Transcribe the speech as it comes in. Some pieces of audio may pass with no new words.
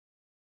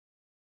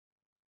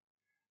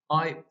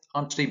Hi,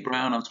 I'm Steve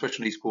Brown. I'm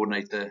Special Needs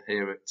Coordinator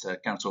here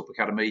at Council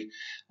Academy,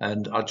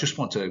 and I just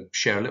want to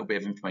share a little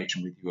bit of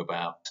information with you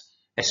about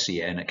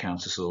SEN at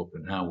Council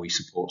and how we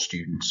support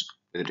students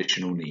with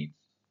additional needs.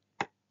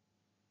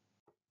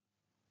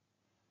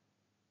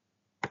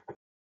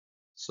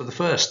 So the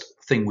first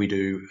thing we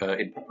do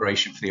in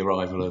preparation for the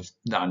arrival of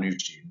our new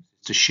students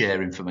is to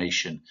share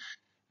information.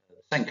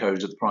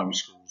 SENCOs at the primary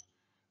schools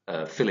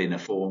fill in a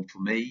form for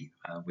me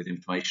with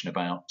information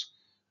about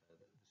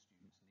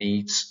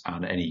needs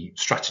and any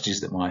strategies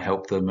that might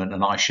help them,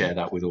 and I share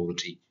that with all the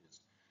teachers.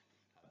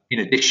 In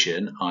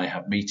addition, I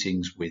have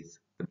meetings with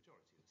the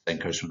majority of the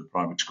SENCOs from the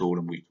primary school,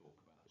 and we talk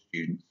about the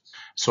students.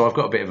 So I've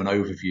got a bit of an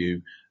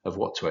overview of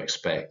what to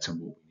expect and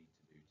what we need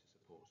to do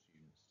to support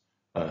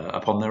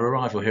students upon their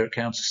arrival here at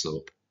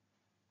Council.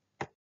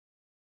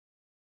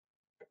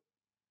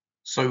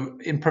 So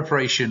in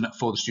preparation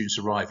for the students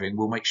arriving,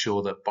 we'll make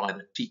sure that by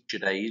the teacher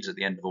days at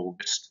the end of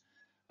August,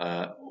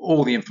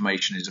 all the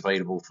information is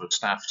available for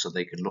staff so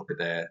they can look at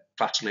their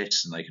class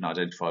lists and they can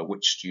identify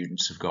which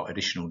students have got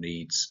additional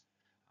needs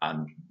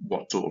and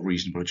what sort of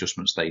reasonable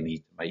adjustments they need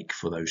to make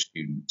for those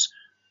students.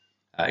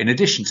 In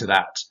addition to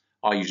that,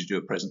 I usually do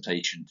a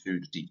presentation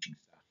to the teaching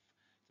staff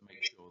to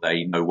make sure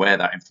they know where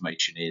that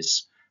information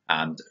is,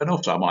 and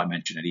also I might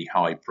mention any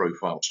high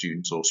profile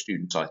students or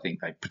students I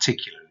think they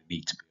particularly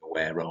need to be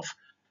aware of,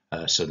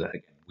 so that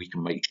again we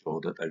can make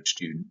sure that those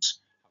students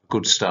have a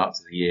good start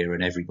to the year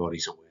and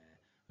everybody's aware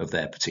of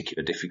their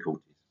particular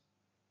difficulties.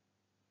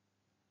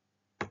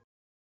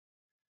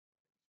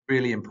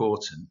 Really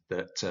important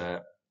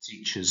that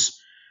teachers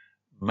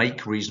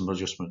make reasonable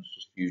adjustments for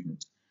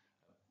students.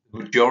 The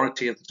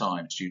majority of the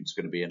time, students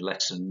are going to be in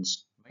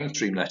lessons,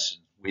 mainstream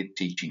lessons with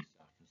teaching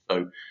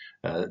staff.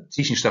 So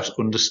teaching staff's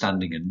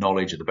understanding and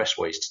knowledge of the best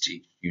ways to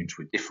teach students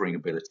with differing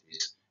abilities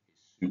is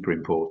super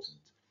important.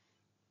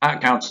 At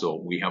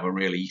Council, we have a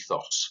real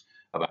ethos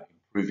about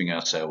improving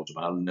ourselves,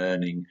 about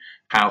learning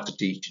how to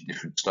teach in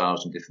different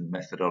styles and different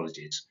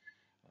methodologies.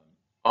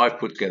 I've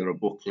put together a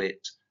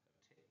booklet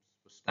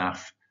for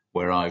staff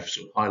where I've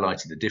sort of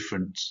highlighted the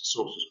different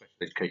sorts of special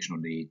educational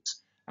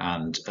needs,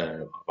 and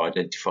I've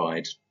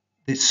identified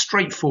the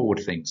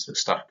straightforward things that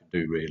staff can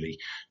do really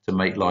to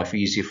make life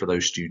easier for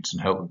those students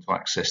and help them to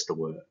access the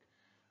work.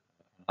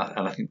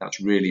 And I think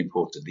that's really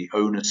important. The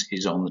onus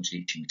is on the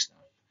teaching staff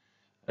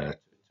to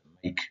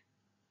make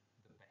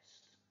the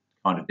best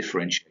kind of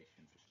differentiation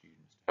for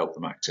students to help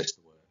them access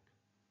the work.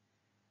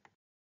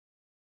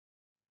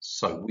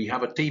 So we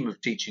have a team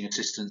of teaching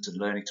assistants and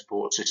learning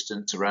support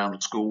assistants around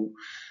the school.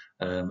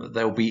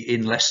 They'll be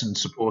in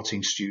lessons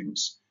supporting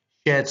students,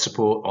 shared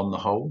support on the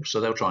whole, so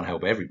they'll try and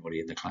help everybody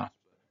in the class.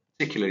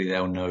 Particularly,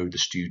 they'll know the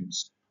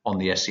students on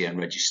the SEN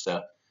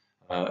register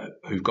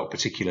who've got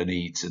particular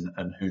needs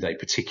and who they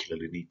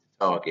particularly need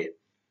to target.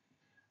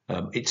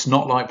 It's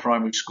not like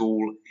primary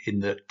school in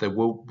that there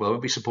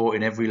won't be support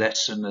in every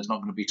lesson. There's not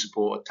going to be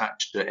support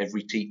attached to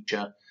every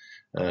teacher.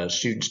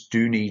 Students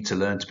do need to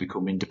learn to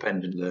become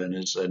independent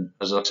learners, and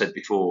as I said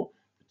before,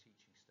 the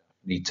teaching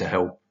staff need to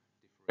help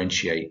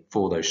differentiate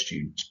for those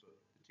students. But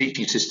the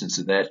teaching assistants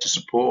are there to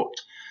support.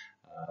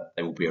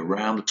 They will be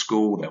around the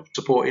school. They'll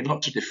support in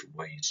lots of different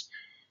ways.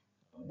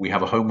 We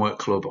have a homework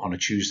club on a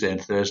Tuesday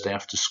and Thursday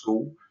after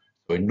school.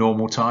 So in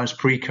normal times,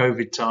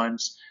 pre-COVID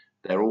times,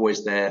 they're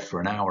always there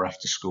for an hour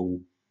after school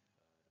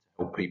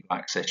to help people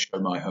access Show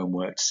My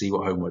Homework, to see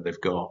what homework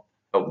they've got,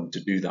 help them to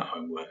do that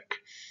homework.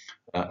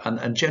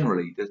 And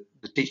generally,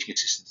 the teaching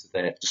assistants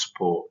are there to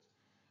support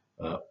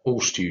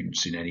all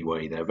students in any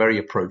way. They're very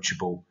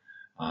approachable,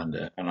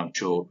 and I'm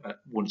sure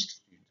once the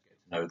students get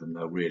to know them,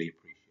 they'll really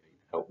appreciate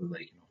the help that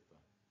they can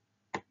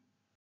offer.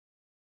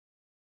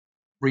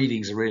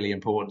 Reading's a really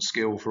important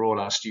skill for all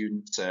our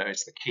students.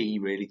 It's the key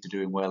really to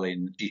doing well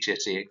in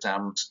GCSE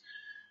exams.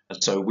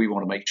 And so we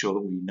want to make sure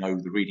that we know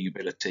the reading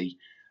ability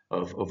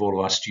of all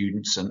of our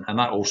students, and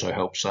that also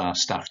helps our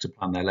staff to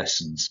plan their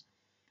lessons.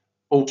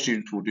 All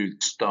students will do the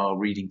STAR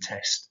reading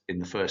test in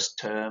the first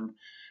term,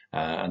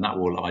 and that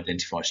will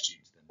identify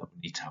students then that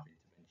will need to have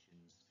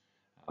interventions.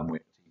 And we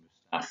have a team of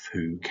staff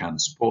who can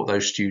support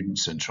those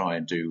students and try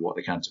and do what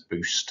they can to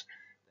boost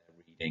their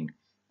reading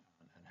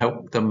and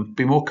help them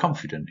be more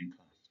confident in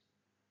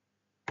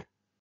class.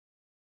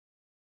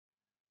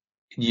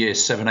 In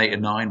years 7, 8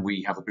 and 9,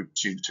 we have a group of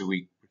students who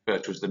we refer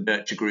to as the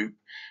nurture group.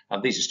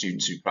 And these are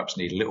students who perhaps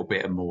need a little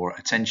bit more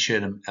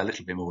attention, a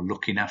little bit more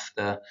looking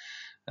after,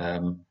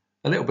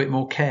 a little bit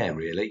more care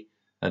really.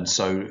 And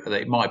so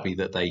it might be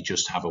that they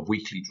just have a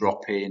weekly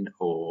drop-in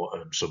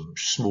or some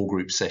small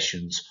group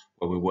sessions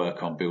where we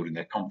work on building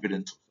their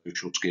confidence,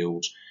 social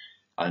skills,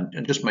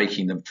 and just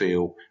making them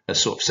feel a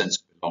sort of sense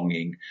of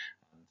belonging,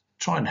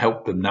 try and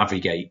help them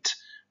navigate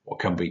what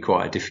can be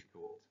quite a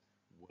difficult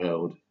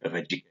world of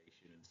education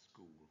and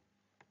school.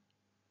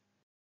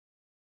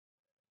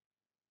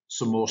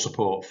 Some more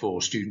support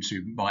for students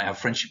who might have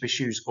friendship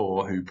issues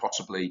or who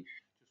possibly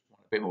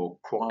want a bit more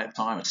quiet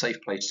time, a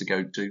safe place to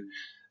go to,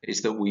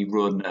 is that we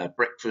run a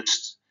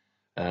breakfast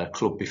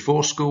club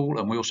before school,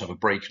 and we also have a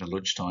break and a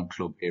lunchtime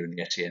club here in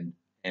the SEN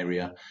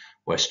area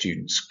where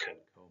students can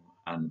come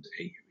and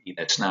eat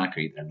their snack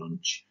or eat their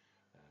lunch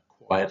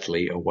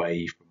quietly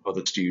away from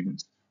other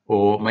students,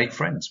 or make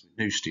friends with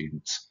new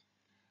students.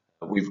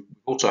 We've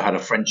also had a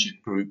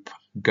friendship group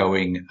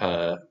going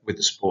with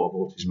the support of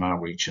Autism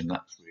Outreach, and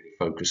that's really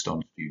focused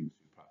on students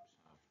who perhaps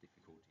have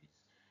difficulties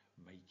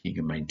making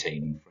and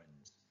maintaining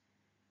friends.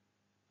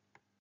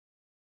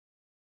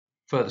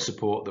 Further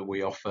support that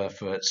we offer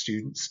for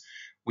students,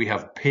 we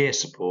have peer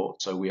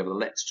support. So we have a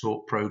Let's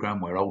Talk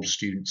program where older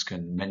students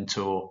can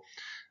mentor,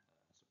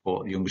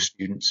 support younger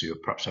students who are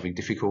perhaps having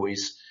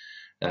difficulties.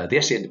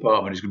 The SEN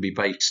department is going to be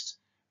based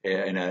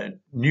in a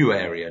new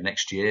area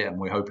next year, and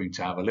we're hoping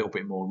to have a little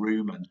bit more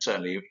room, and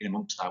certainly in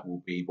amongst that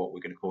will be what we're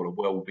going to call a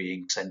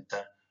wellbeing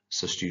centre,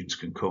 so students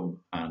can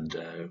come and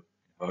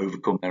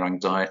overcome their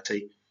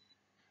anxiety.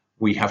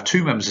 We have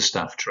 2 members of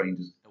staff trained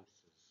as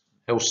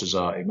ELSAs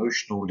are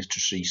emotional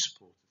literacy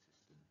support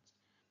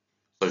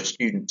assistants. So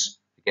students,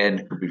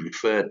 again, could be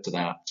referred to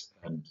that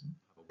and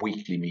have a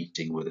weekly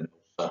meeting with an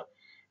ELSA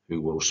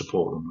who will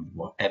support them in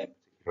whatever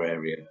particular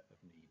area of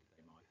need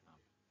they might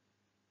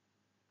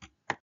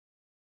have.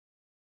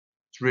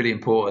 It's really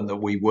important that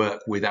we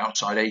work with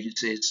outside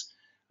agencies,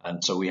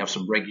 and so we have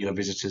some regular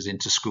visitors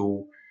into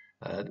school.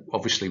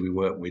 Obviously, we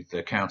work with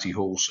the county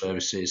hall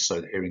services, so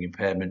the hearing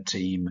impairment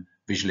team,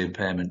 visual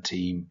impairment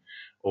team,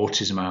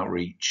 autism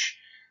outreach.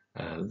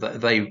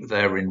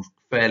 They're in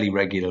fairly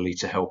regularly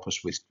to help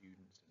us with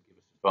students and give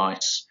us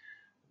advice.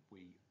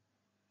 We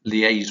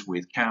liaise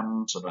with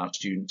CAMS about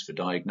students for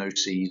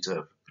diagnoses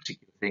of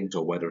particular things,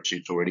 or whether a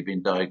student's already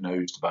been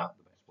diagnosed, about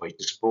the best way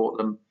to support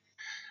them.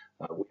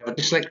 We have a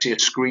dyslexia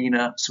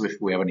screener, so if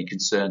we have any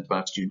concerns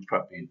about students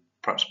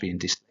perhaps being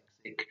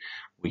dyslexic,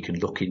 we can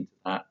look into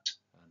that.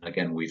 And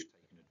again, we've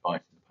taken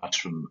advice in the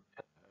past from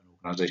an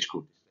organisation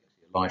called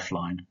Dyslexia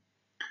Lifeline.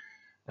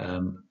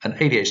 And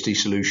ADHD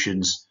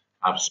Solutions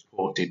have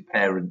supported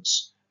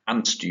parents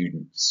and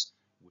students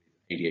with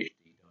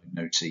ADHD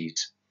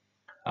diagnoses.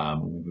 We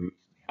recently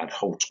had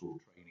whole school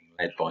training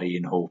led by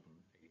Ian Hall from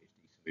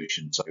ADHD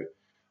Solutions. So again,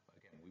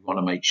 we want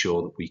to make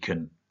sure that we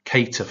can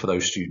cater for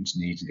those students'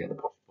 needs and get the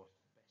best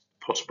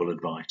possible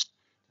advice to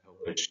help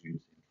those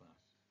students in class.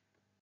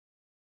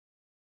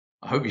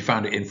 I hope you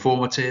found it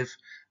informative.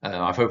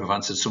 I hope I've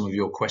answered some of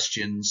your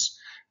questions.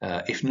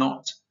 If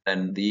not,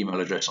 then the email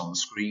address on the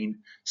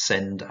screen,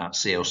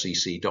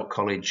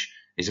 send@clcc.college,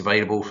 is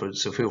available,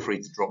 so feel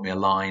free to drop me a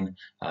line,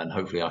 and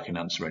hopefully I can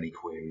answer any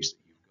queries that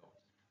you've got.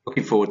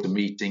 Looking forward to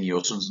meeting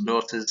your sons and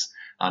daughters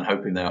and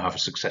hoping they'll have a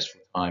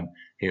successful time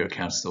here at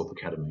Council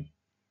Academy.